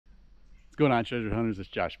What's going on, treasure hunters? It's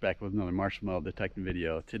Josh back with another marshmallow detecting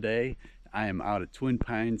video. Today I am out at Twin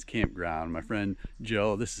Pines Campground. My friend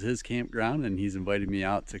Joe, this is his campground, and he's invited me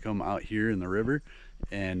out to come out here in the river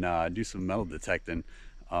and do some metal detecting.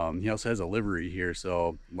 He also has a livery here,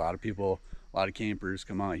 so a lot of people, a lot of campers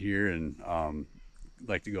come out here and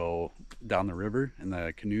like to go down the river in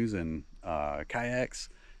the canoes and kayaks.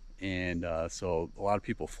 And so a lot of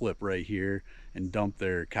people flip right here and dump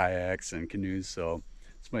their kayaks and canoes. So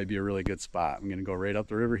this might be a really good spot. I'm gonna go right up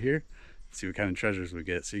the river here, see what kind of treasures we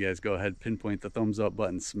get. So you guys go ahead, pinpoint the thumbs up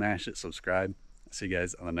button, smash it, subscribe. See you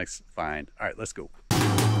guys on the next find. All right, let's go.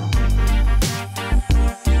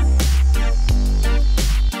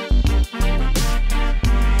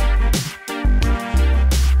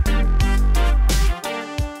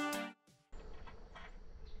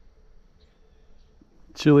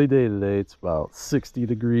 Chilly day today. It's about 60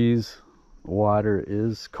 degrees. The water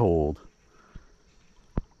is cold.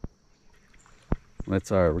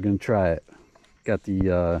 That's all right. We're gonna try it. Got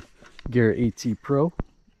the Garrett AT Pro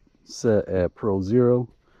set at Pro 0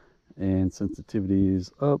 and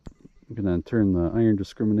sensitivities up. I'm gonna turn the iron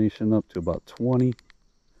discrimination up to about 20.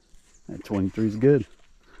 At 23 is good.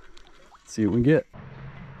 Let's see what we get.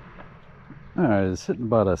 All right, it's hitting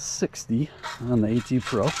about a 60 on the AT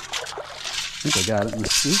Pro. I think I got it in the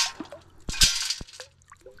scoop.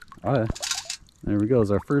 All right, there we go.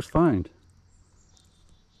 Is our first find.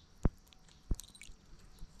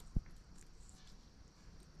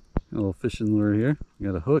 A little fishing lure here. We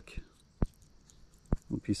got a hook, a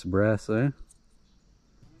little piece of brass there.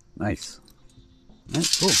 Nice. All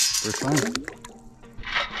right, cool. First find.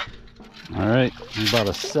 All right, about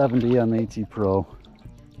a 70 on the AT Pro.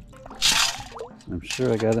 I'm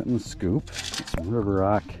sure I got it in the scoop. Get some river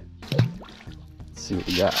rock. Let's see what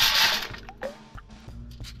we got.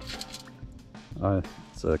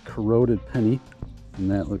 It's a corroded penny, and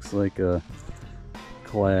that looks like a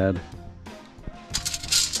clad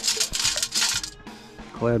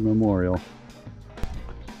memorial.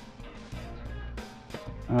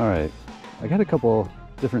 All right, I got a couple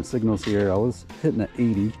different signals here. I was hitting at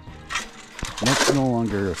 80. That's no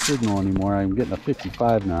longer a signal anymore. I'm getting a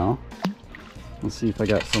 55 now. Let's see if I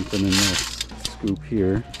got something in this scoop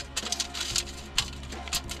here.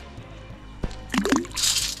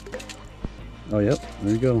 Oh, yep,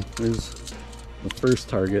 there you go. There's the first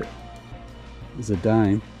target. Is a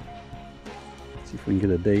dime. Let's see if we can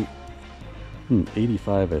get a date.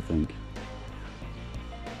 85, I think.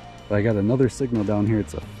 But I got another signal down here.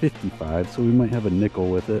 It's a 55, so we might have a nickel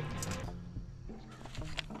with it.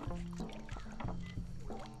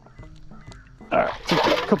 All right, took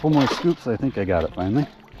a couple more scoops. I think I got it finally.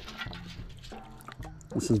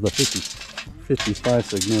 This is the 55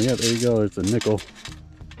 signal. Yeah, there you go. There's a nickel.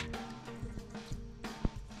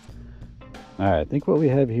 All right, I think what we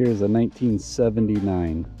have here is a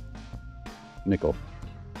 1979 nickel.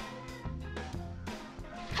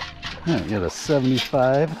 All right, we got a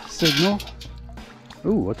 75 signal.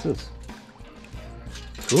 Ooh, what's this?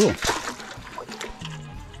 Cool.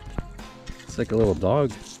 It's like a little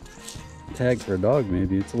dog tag for a dog,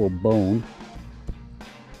 maybe. It's a little bone.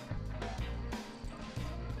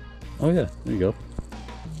 Oh yeah, there you go.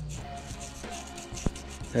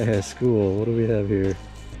 That's cool. What do we have here?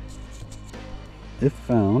 If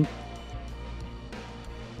found.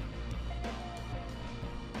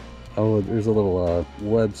 Oh, there's a little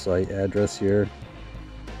website address here,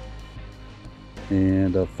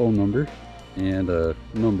 and a phone number, and a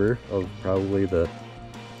number of probably for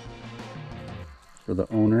the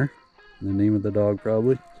owner, and the name of the dog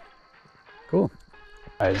probably. Cool.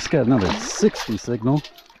 I just got another 60 signal.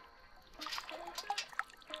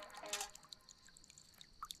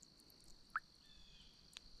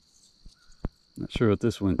 Not sure what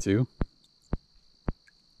this went to.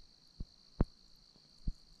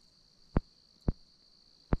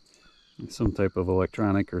 Some type of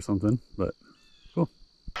electronic or something, but cool.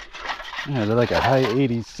 Yeah, they're like a high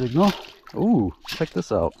 80s signal. Ooh, check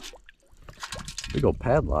this out. Big old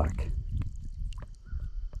padlock.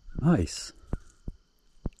 Nice.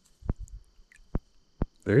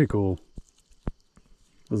 Very cool.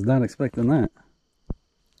 Was not expecting that.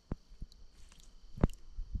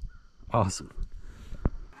 Awesome.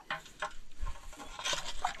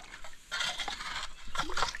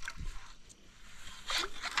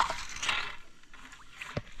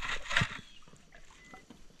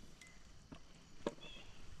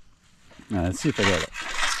 Now, let's see if I got it.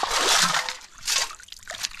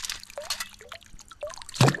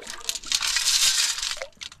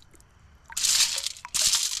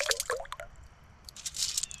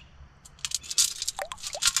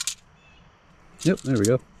 Yep, there we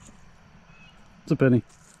go. It's a penny.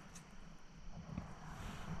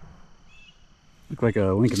 Look like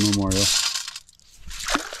a Lincoln Memorial.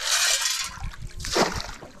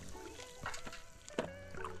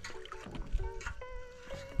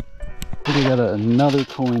 We got another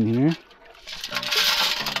coin here.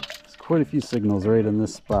 There's quite a few signals right in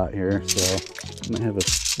this spot here, so I might have a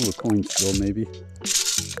little coin still maybe.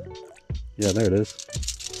 Yeah, there it is.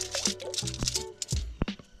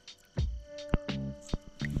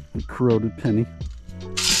 A corroded penny.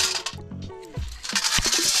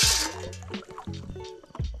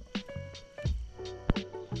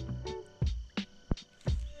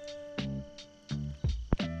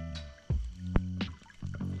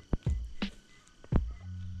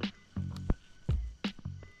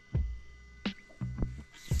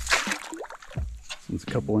 It's a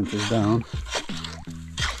couple inches down.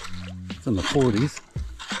 It's in the 40s.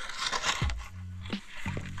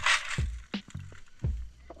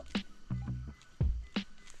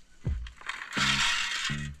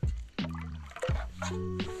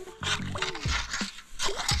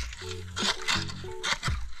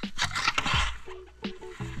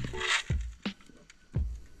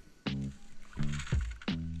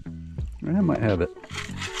 I might have it.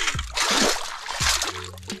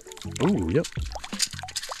 Oh, yep.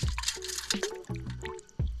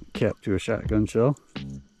 Cap to a shotgun shell.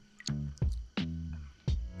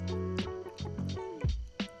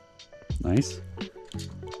 Nice. It's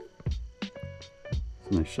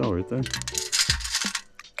a nice shell right there.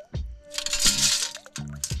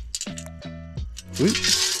 Sweet.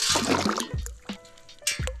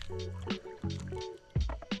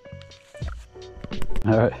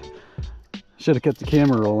 Alright. Should have kept the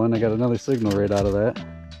camera rolling. I got another signal right out of that.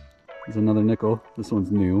 There's another nickel. This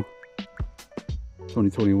one's new.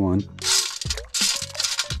 2021.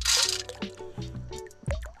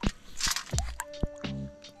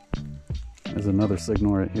 There's another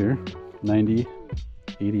signal right here. 90,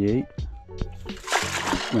 88.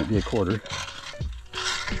 Might be a quarter.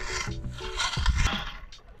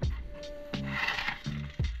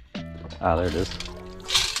 Ah, there it is.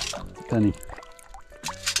 It's a penny.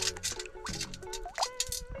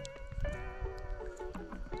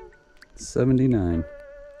 $79.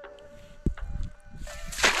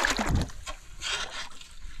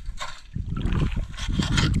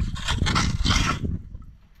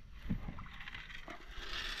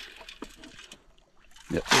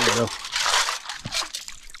 Yep, there we go.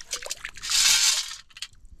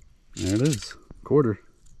 There it is. Quarter.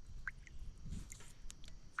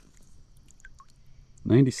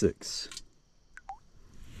 96.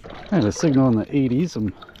 I had a signal in the 80s.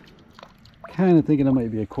 I'm kind of thinking it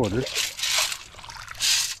might be a quarter.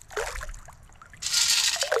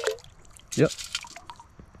 Yep,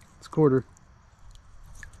 it's quarter.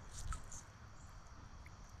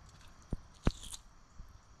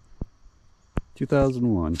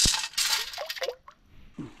 $2001.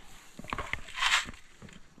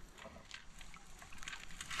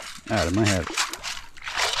 Out my head.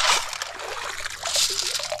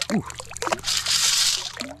 Ooh.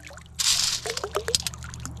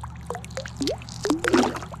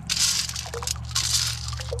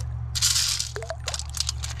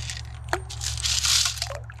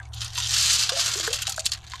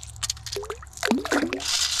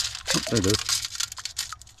 There it is.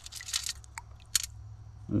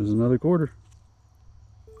 There's another quarter.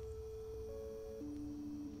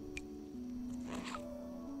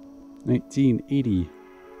 $19.83.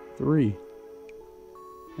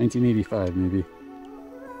 1985 maybe.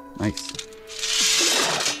 Nice.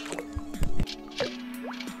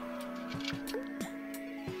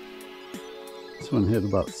 This one hit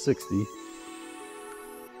about 60.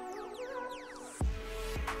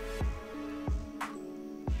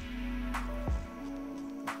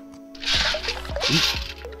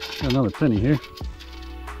 Got another penny here.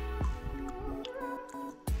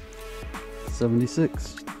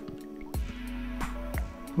 76.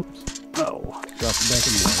 Oops. Oh, dropped it back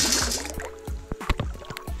in the water.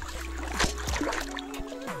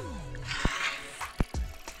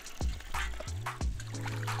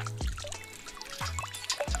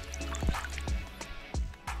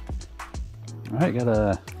 Alright, got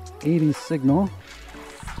a 80 signal.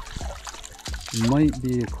 Might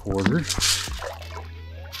be a quarter.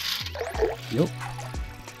 Yep.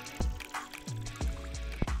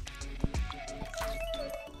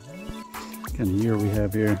 What kind of year we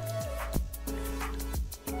have here?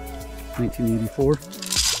 1984.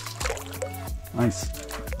 Nice.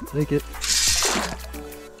 I'll take it.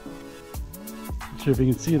 Not sure if you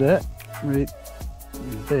can see that right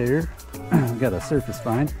there. Got a surface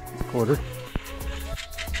fine. It's a quarter.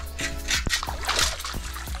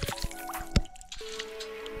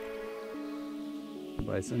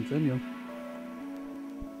 Bicentennial.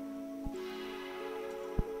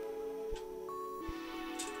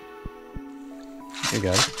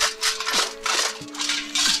 got it.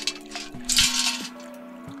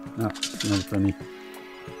 Oh, another penny.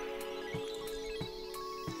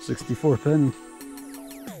 64 penny.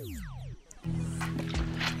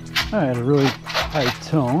 Alright, a really high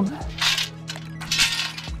tone.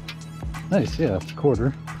 Nice, yeah, it's a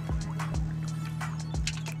quarter.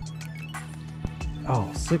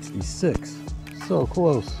 Oh, 66. So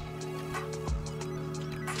close.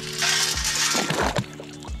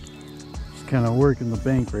 Just kind of working the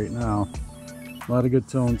bank right now. A lot of good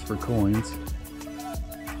tones for coins.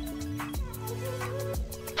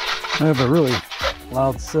 I have a really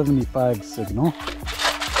loud 75 signal. I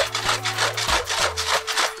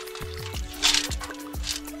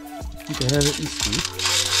think I have it in sweep.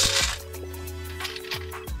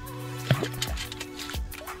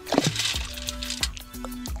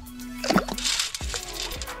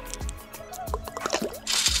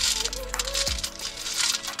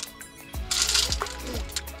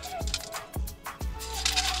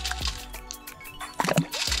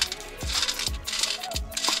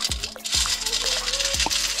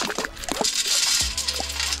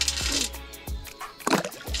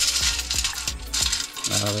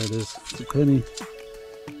 Ah, there it is. It's a penny.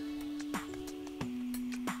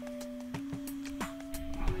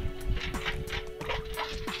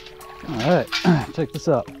 Alright, check this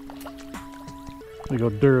out. We go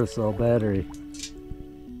Duracell battery.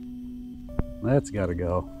 That's gotta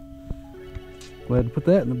go. Go ahead and put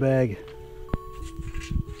that in the bag.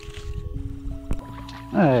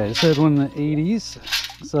 Alright, just had one in the 80s.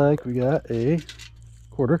 Looks like we got a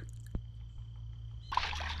quarter.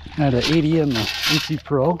 I had an 80 in the AC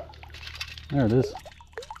Pro. There it is.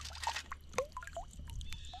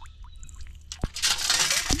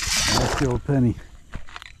 That's the old penny.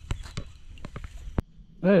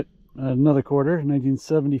 Alright, another quarter,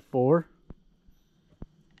 1974.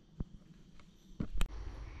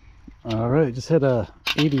 Alright, just had a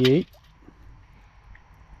 88.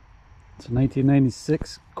 It's a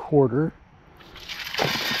 1996 quarter.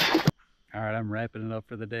 Alright, I'm wrapping it up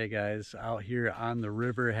for the day, guys. Out here on the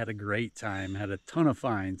river, had a great time, had a ton of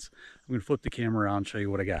finds. I'm going to flip the camera around and show you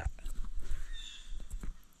what I got.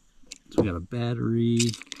 So we got a battery,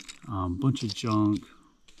 bunch of junk,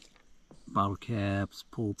 bottle caps,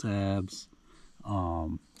 pull tabs,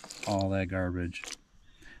 all that garbage.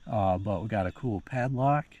 But we got a cool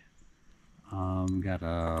padlock. We got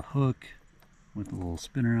a hook with a little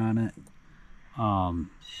spinner on it.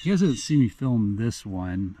 You guys didn't see me film this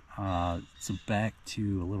one. It's a back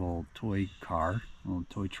to a little toy car, a little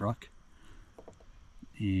toy truck,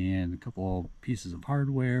 and a couple pieces of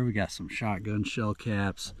hardware. We got some shotgun shell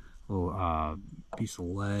caps, a little piece of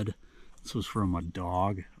lead. This was from a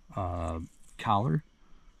dog collar,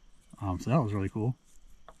 so that was really cool.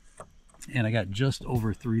 And I got just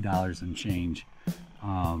over $3 and change,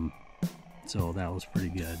 so that was pretty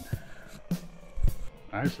good.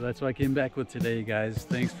 Alright, so that's what I came back with today, guys.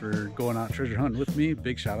 Thanks for going out treasure hunting with me.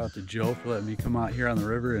 Big shout out to Joe for letting me come out here on the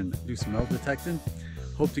river and do some elk detecting.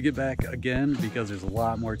 Hope to get back again because there's a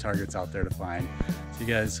lot more targets out there to find. So you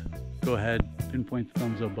guys, go ahead, pinpoint the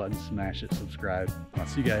thumbs up button, smash it, subscribe. I'll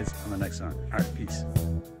see you guys on the next one. Alright, peace.